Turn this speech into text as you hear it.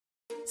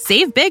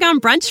Save big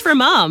on brunch for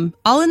mom,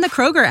 all in the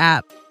Kroger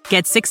app.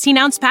 Get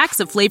 16-ounce packs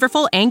of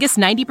flavorful Angus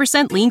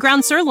 90% lean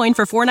ground sirloin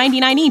for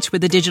 $4.99 each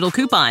with a digital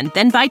coupon.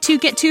 Then buy 2,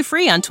 get 2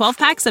 free on 12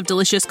 packs of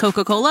delicious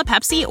Coca-Cola,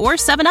 Pepsi, or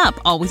 7-Up,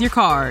 all with your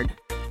card.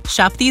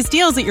 Shop these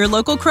deals at your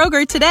local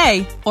Kroger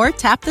today, or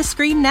tap the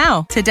screen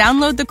now to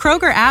download the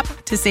Kroger app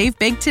to save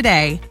big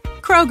today.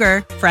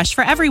 Kroger, fresh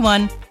for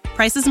everyone.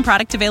 Prices and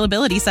product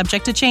availability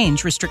subject to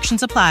change.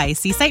 Restrictions apply.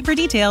 See site for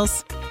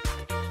details.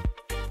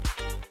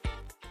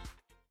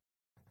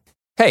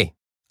 Hey,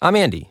 I'm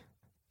Andy.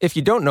 If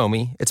you don't know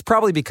me, it's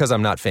probably because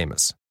I'm not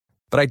famous.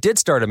 But I did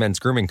start a men's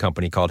grooming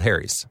company called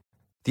Harry's.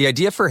 The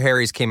idea for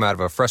Harry's came out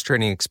of a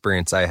frustrating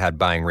experience I had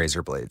buying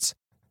razor blades.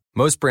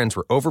 Most brands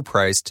were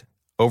overpriced,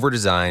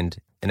 overdesigned,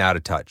 and out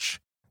of touch.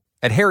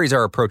 At Harry's,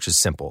 our approach is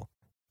simple.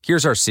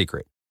 Here's our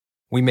secret.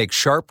 We make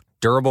sharp,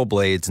 durable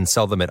blades and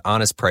sell them at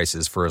honest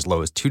prices for as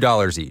low as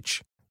 $2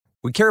 each.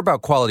 We care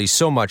about quality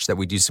so much that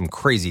we do some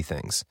crazy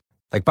things,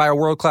 like buy a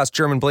world-class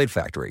German blade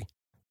factory.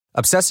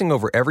 Obsessing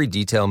over every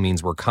detail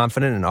means we're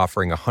confident in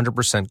offering a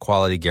 100%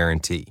 quality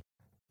guarantee.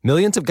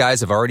 Millions of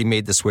guys have already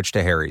made the switch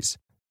to Harry's,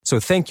 so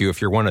thank you if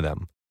you're one of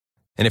them.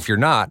 And if you're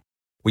not,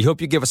 we hope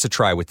you give us a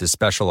try with this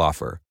special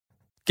offer.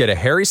 Get a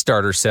Harry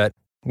starter set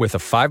with a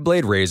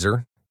 5-blade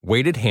razor,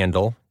 weighted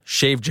handle,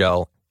 shave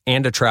gel,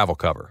 and a travel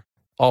cover,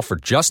 all for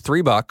just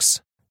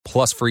 $3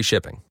 plus free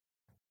shipping.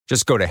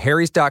 Just go to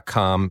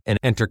harrys.com and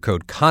enter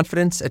code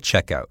CONFIDENCE at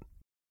checkout.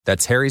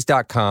 That's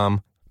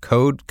harrys.com,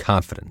 code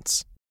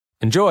CONFIDENCE.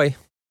 Enjoy.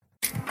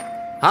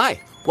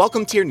 Hi,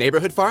 welcome to your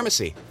neighborhood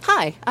pharmacy.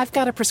 Hi, I've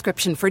got a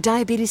prescription for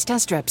diabetes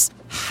test strips.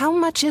 How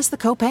much is the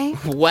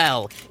copay?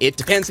 Well, it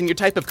depends on your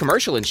type of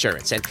commercial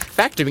insurance and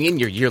factoring in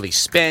your yearly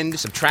spend,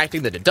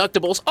 subtracting the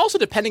deductibles, also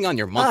depending on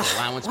your monthly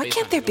allowance. Why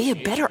can't there be a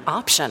better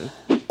option?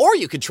 Or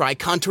you could try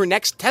Contour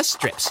Next test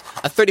strips.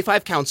 A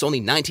 35 count's only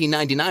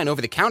 $19.99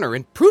 over the counter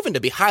and proven to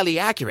be highly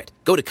accurate.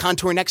 Go to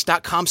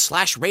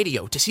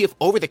contournext.com/radio to see if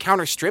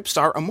over-the-counter strips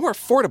are a more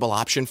affordable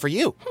option for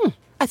you.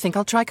 I think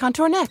I'll try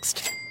Contour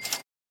Next.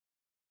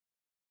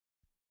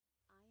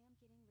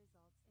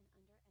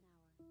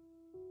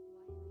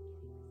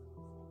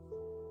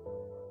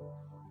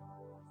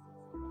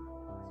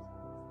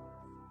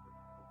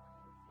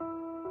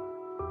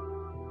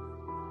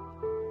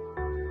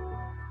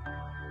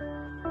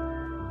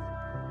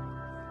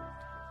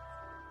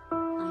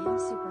 I am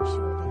super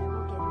sure that I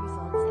will get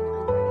results in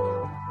under an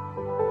hour.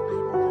 I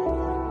believe that I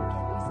will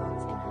get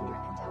results in under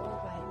an hour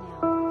right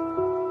now.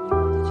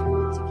 You are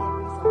determined to get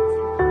results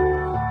in under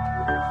an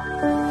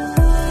hour.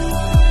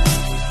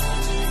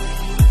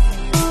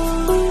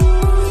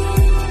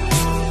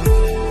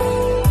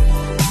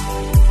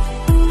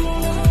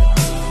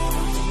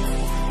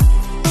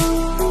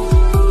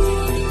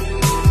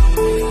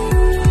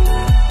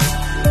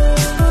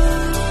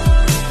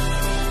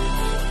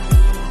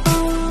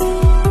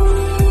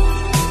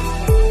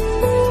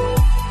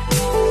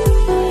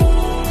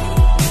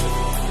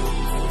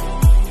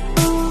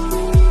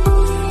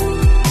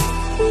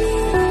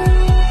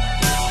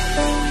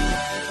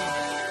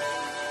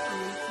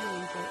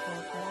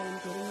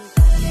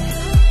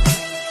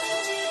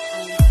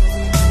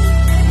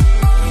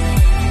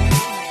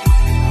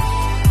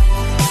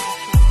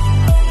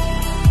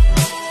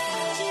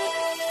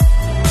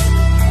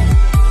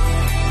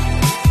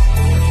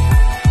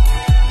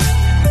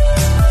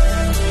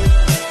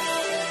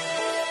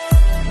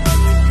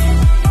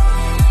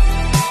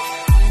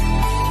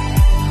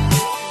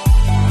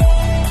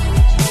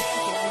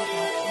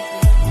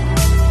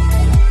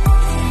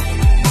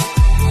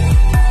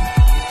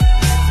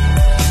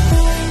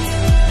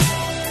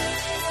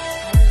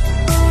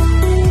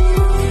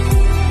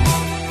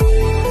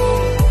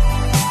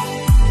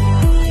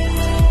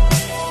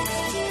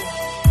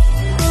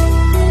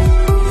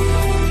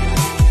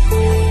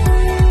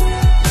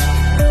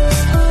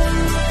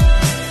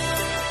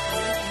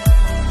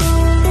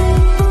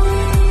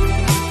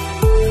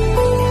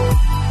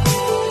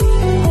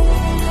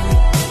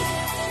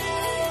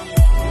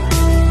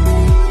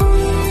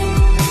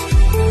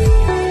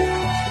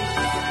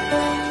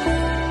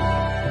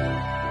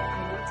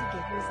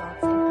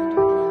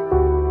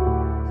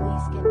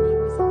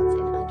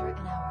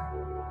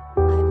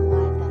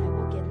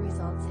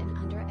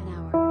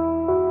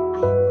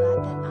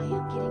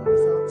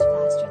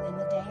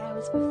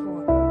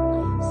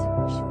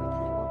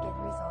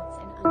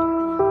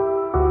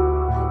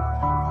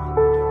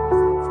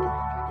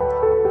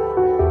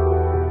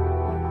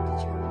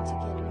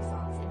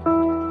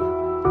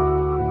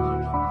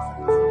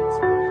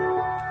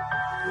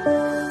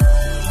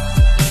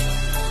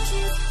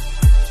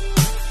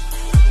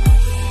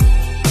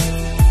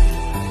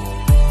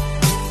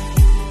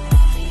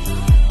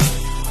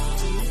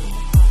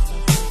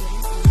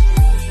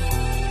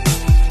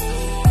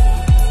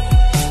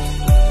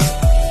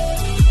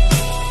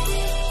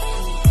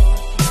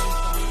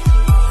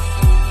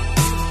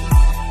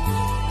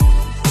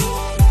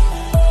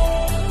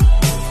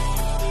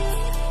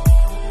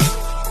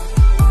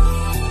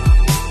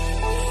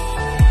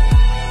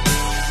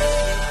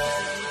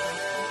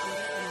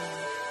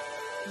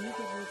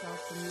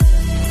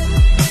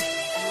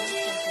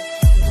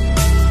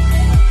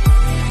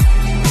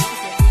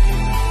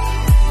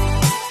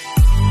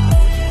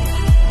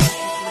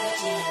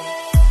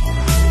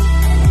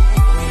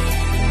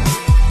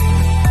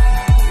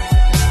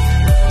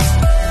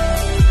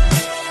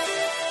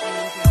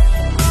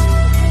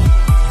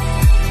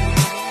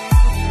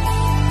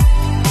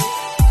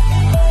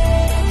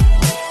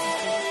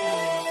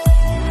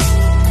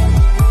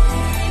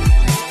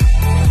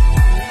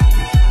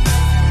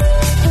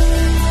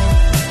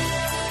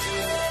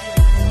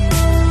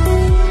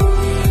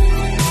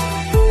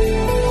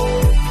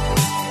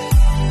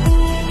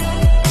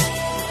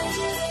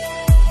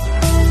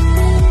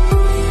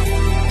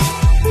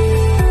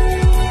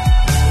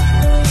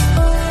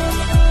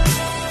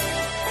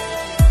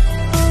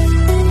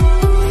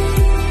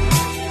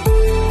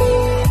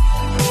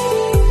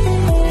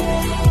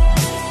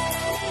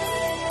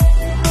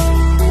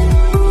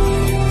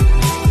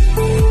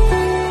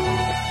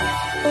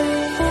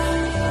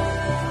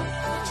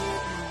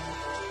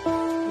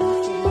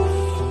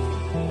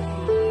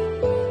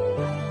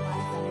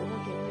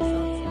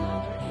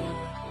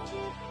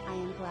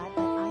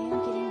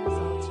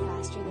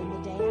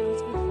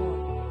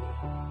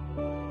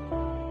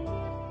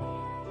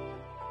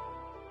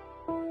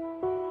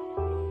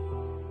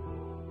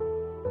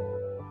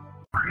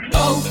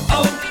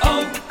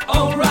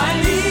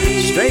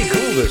 Stay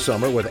cool this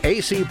summer with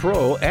AC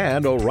Pro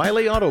and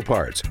O'Reilly Auto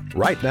Parts.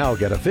 Right now,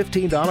 get a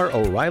 $15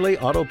 O'Reilly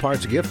Auto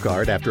Parts gift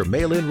card after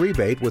mail-in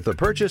rebate with the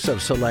purchase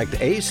of select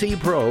AC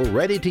Pro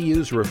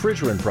ready-to-use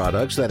refrigerant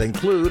products that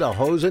include a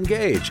hose and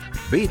gauge.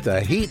 Beat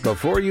the heat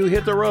before you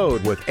hit the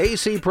road with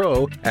AC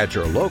Pro at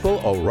your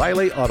local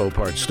O'Reilly Auto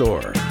Parts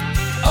store.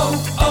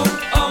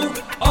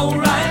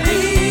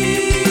 O'Reilly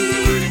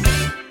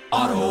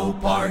Auto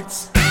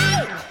Parts.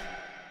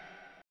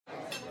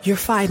 You're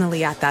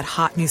finally at that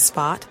hot new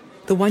spot,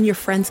 the one your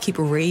friends keep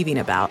raving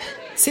about,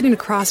 sitting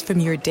across from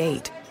your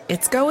date.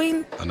 It's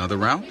going... Another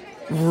round?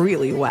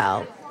 Really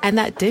well. And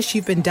that dish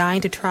you've been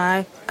dying to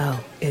try,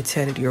 oh, it's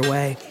headed your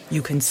way.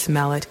 You can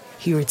smell it,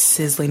 hear it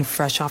sizzling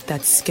fresh off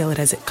that skillet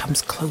as it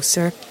comes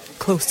closer,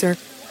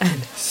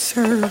 and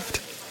served.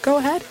 Go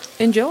ahead,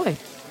 enjoy.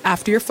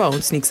 After your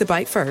phone sneaks a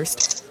bite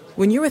first.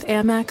 When you're with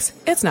Amex,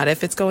 it's not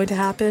if it's going to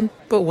happen,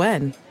 but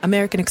when.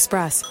 American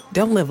Express.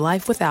 Don't live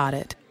life without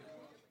it.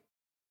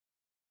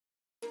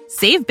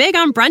 Save big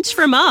on brunch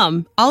for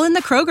mom, all in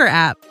the Kroger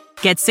app.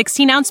 Get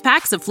 16-ounce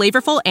packs of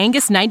flavorful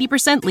Angus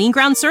 90% lean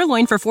ground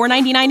sirloin for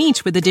 $4.99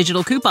 each with a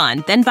digital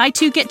coupon. Then buy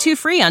 2, get 2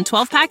 free on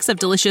 12 packs of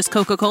delicious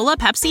Coca-Cola,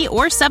 Pepsi,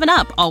 or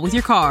 7-Up, all with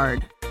your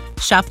card.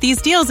 Shop these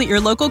deals at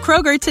your local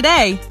Kroger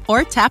today,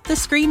 or tap the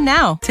screen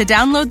now to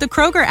download the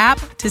Kroger app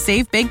to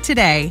save big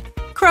today.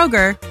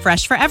 Kroger,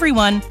 fresh for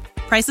everyone.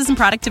 Prices and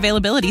product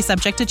availability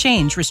subject to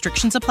change.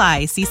 Restrictions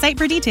apply. See site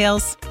for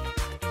details.